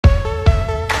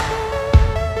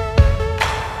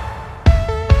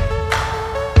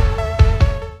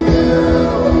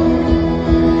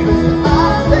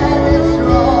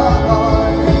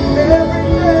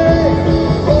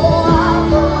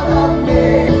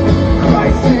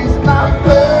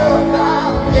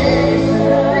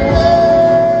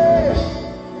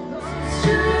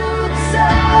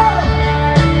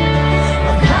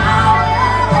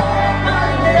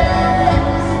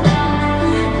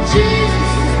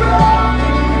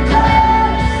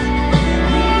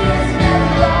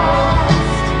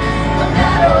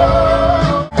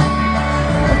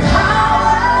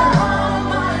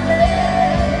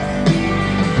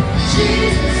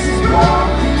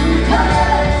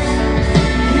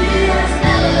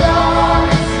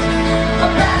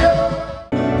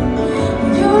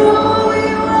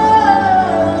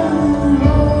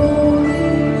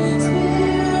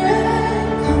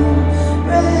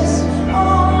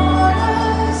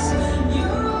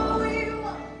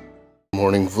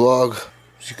morning vlog.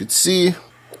 As you can see,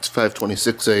 it's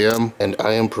 5:26 a.m. and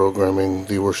I am programming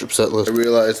the worship set list. I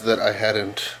realized that I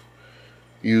hadn't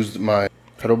used my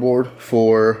pedal board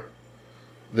for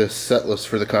this set list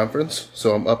for the conference,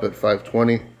 so I'm up at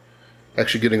 5:20.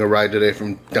 Actually getting a ride today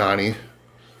from Donnie.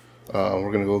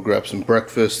 We're gonna go grab some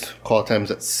breakfast. Call time's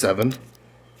at 7.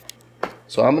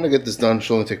 So I'm gonna get this done.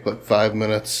 Should only take about 5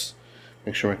 minutes.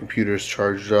 Make sure my computer is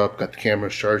charged up, got the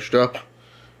cameras charged up.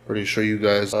 Ready to show you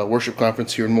guys a worship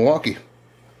conference here in Milwaukee.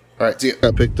 All right, see ya.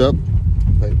 Got picked up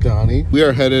by Donnie. We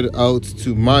are headed out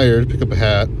to Meyer to pick up a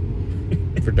hat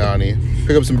for Donnie,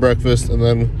 pick up some breakfast, and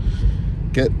then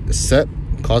get set.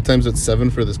 Call time's at 7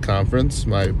 for this conference.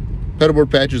 My pedalboard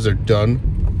patches are done.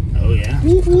 Oh yeah,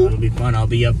 it'll be fun. I'll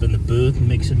be up in the booth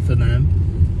mixing for them.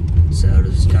 So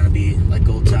it'll just kind of be like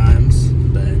old times,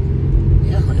 but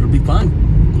yeah, it'll be fun.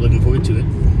 Looking forward to it.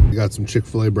 We got some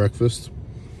Chick-fil-A breakfast.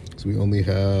 So we only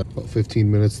have about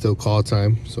 15 minutes till call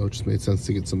time. So it just made sense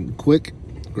to get some quick,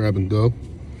 grab and go.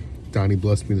 Donnie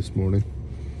blessed me this morning.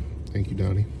 Thank you,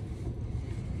 Donnie.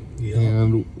 Yeah.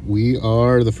 And we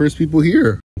are the first people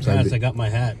here. Yes, I got my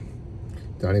hat.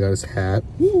 Donnie got his hat.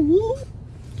 Woo, woo.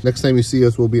 Next time you see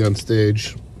us, we'll be on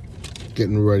stage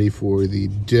getting ready for the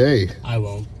day. I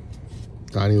won't.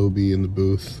 Donnie will be in the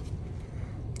booth.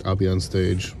 I'll be on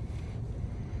stage.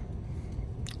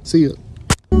 See ya.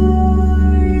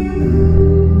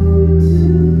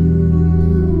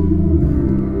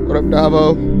 What up,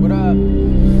 Davo? What up?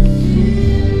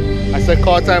 I said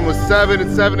call time was 7.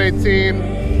 It's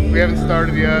 7:18. We haven't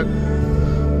started yet,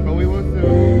 but we will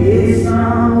soon. It's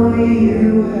not what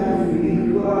you have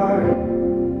required.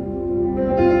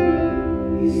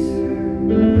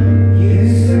 You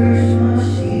search much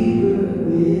deeper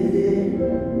within.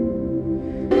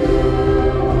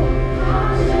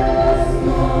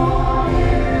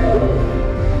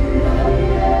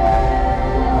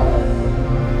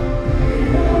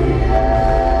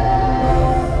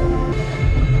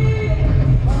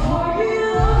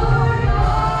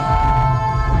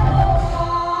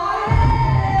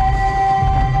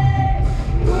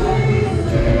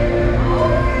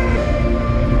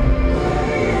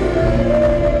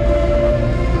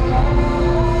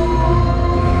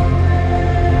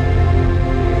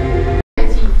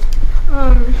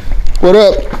 What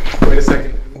up? Wait a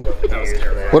second.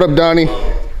 What up, Donnie?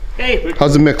 Hey.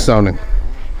 How's the mix sounding?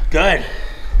 Good.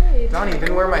 Donnie, you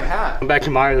didn't wear my hat. I'm back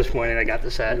to Meyer this morning. I got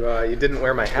this hat. You didn't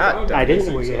wear my hat, Donnie. I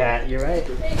didn't wear your hat. You're right.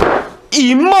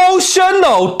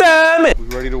 Emotional, damn it! We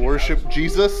ready to worship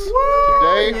Jesus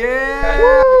today?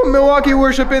 Yeah! Woo! Milwaukee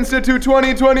Worship Institute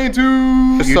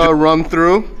 2022! Just saw a run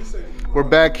through. We're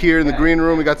back here in the green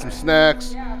room. We got some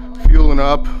snacks, fueling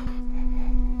up.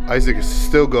 Isaac is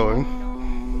still going.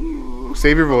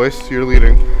 Save your voice, you're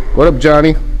leading. What up,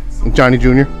 Johnny? I'm Johnny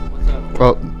Jr. What's up?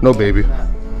 Oh, no baby. I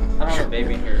don't have a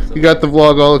baby in here. So You got the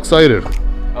vlog all excited.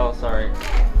 oh, sorry.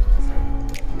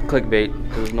 Clickbait.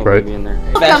 There's no Right. baby in there.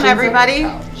 Welcome everybody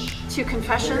to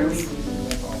Confessions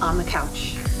on the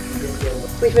Couch.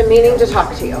 We've been meaning to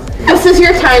talk to you. This is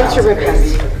your time to repent.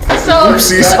 So,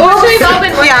 Oopsies.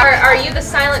 are you the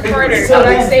silent quarter out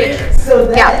on stage?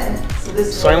 Yeah.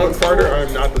 Silent farter?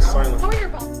 I'm not the silent.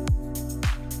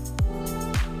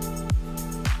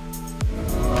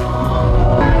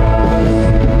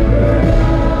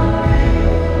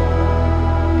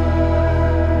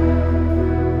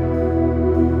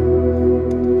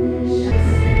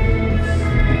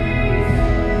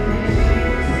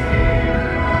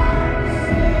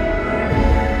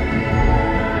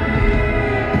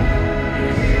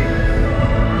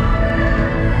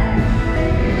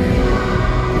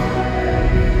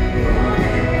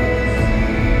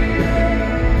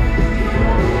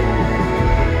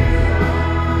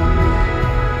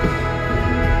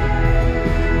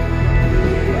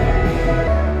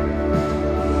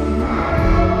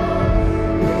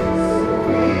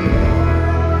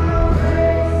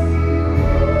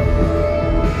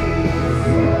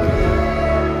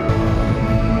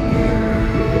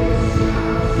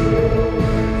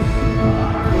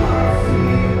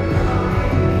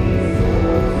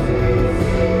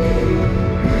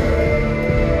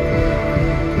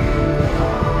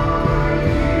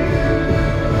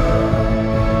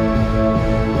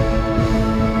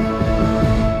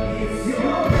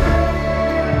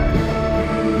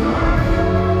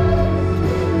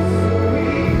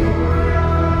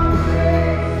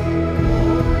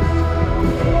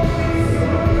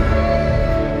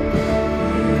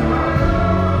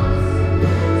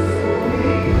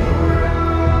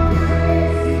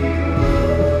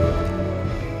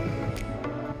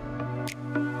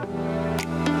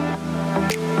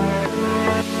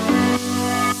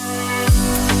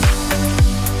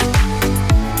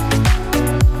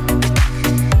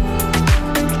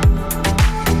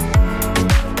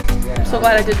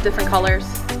 glad I did different colors.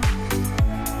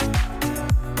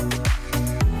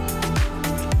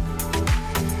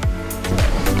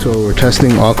 So we're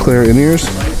testing all clear in-ears.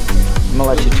 I'm gonna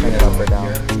let you turn it up or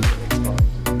down.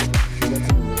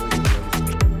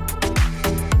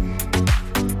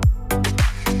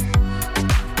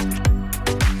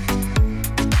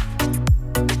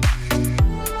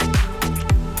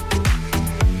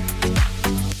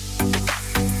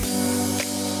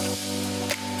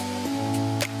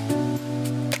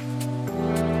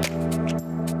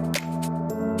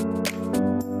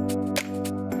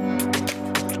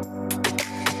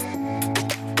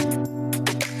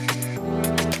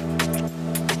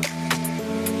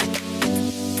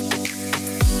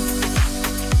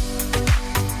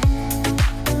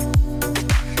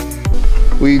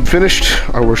 We finished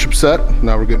our worship set.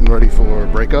 Now we're getting ready for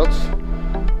breakouts.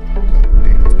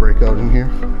 David's breakout in here.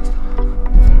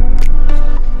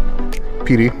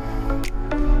 PD.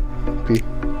 P.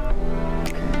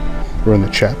 We're in the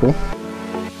chapel.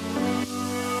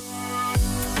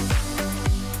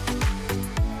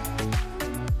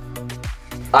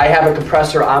 I have a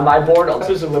compressor on my board.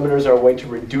 Compressors and limiters are a way to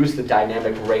reduce the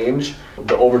dynamic range.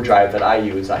 The overdrive that I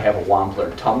use, I have a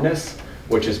Wampler Tumnus,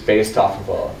 which is based off of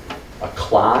a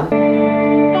clon.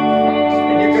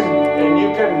 And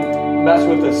you can mess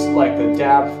with this, like the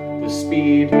depth, the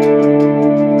speed.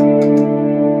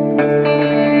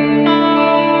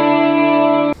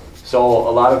 So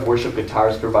a lot of worship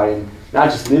guitars providing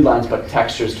not just lead lines, but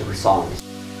textures to the songs.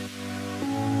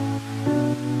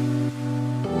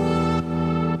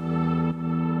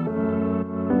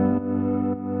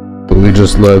 We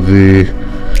just led the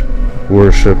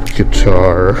worship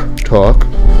guitar talk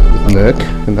with Nick,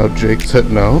 and now Jake's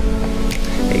heading out.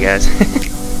 Hey guys.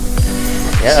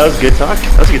 Yeah, that was a good talk.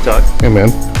 That was a good talk. Hey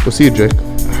man, we'll see you, Jake.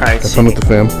 Alright, have fun with the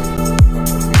fam.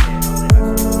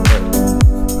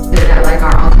 At like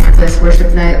our on-campus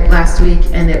worship night last week,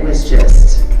 and it was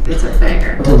just, it's a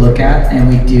banger. To look at, and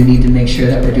we do need to make sure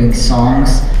that we're doing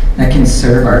songs that can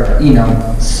serve our,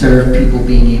 serve people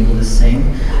being able to sing.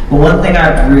 But one thing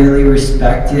I've really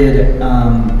respected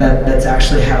that's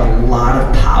actually had a lot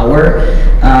of power.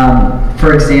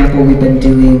 For example, we've been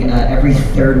doing every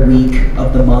third week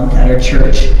of the month at our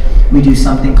church, we do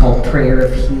something called Prayer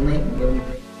of Healing.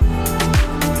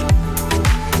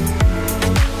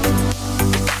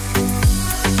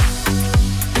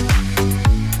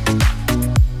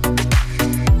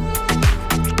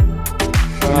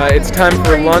 It's time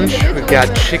for lunch. We've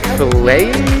got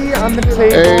Chick-fil-A on the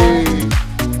table. Hey.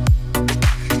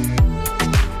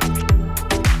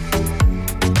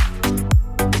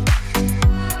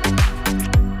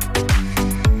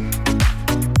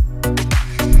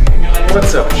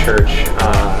 What's up, church?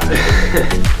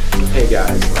 Hey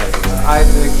guys,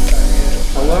 Isaac.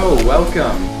 Hello,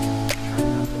 welcome.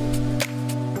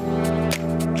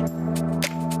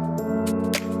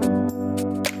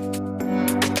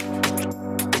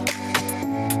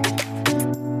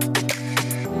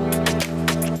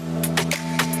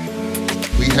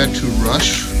 We had to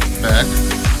rush back,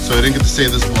 so I didn't get to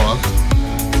save this vlog.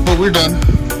 But we're done.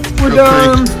 We're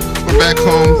done. We're back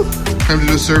home. Time to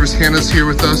do a service. Hannah's here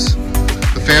with us.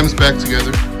 The fam's back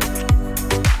together.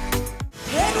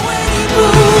 And when he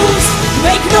moves,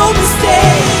 make no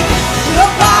mistake, the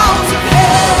bounds of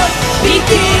hell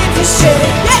begin to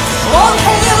shake. Yes! All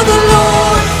hail the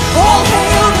Lord, all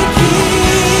hail the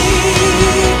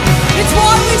King. It's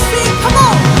what we sing, come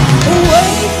on!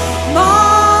 Awake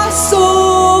my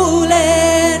soul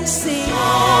and sing.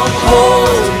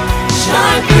 Hold,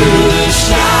 shine through the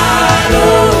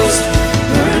shadows,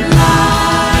 burn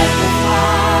like a fire.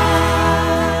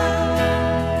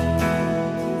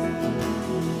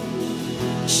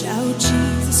 Shout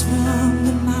Jesus from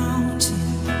the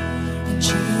mountain, and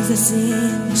Jesus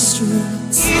in the street.